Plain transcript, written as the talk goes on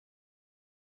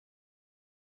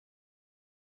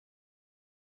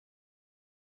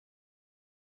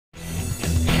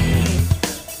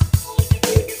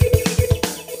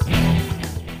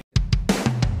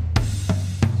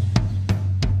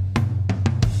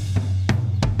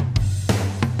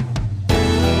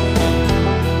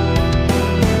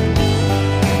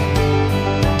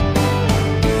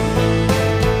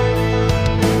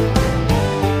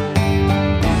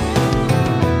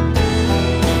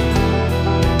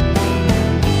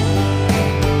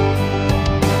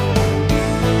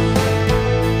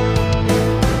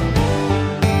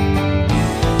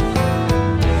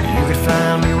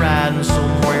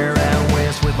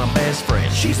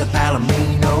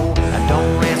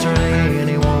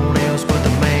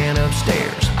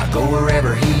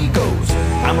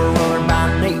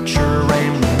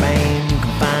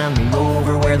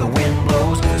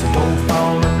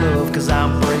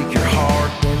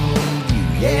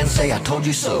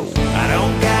so. I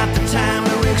don't got the time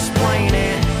to explain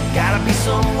it. Gotta be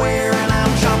somewhere and I'm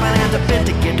chomping at the bit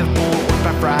to get to Fort Worth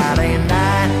by Friday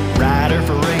night. Rider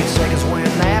for 8 seconds, win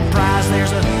that prize.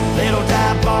 There's a little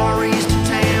dive bar east of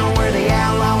town where the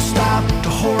outlaws stop to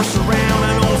horse around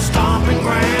an old stomping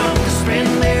ground to spin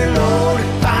their load.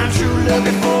 Find true love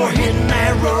before hitting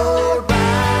that road.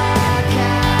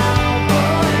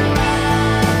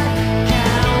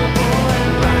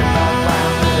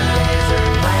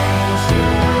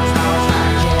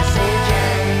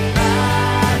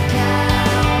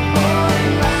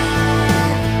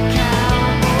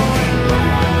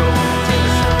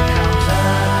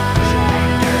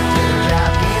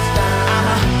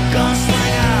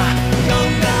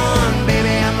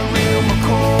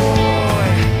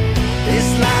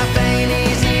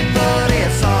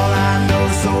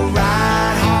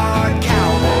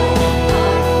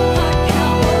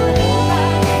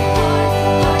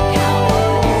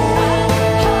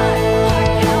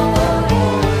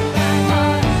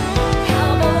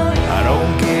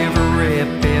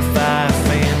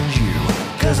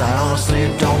 I honestly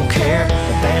don't care.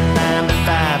 But that 9 to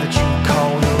 5 that you call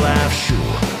your life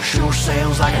sure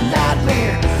sounds like a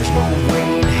nightmare. There's no way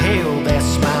in hell that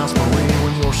smile's for real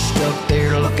when you're stuck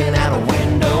there looking out a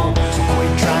window. So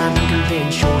quit trying to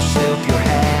convince yourself you're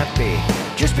happy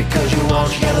just because you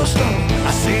watch Yellowstone.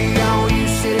 I see all you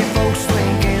city folks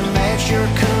thinking that's your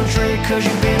country 'cause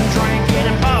you've been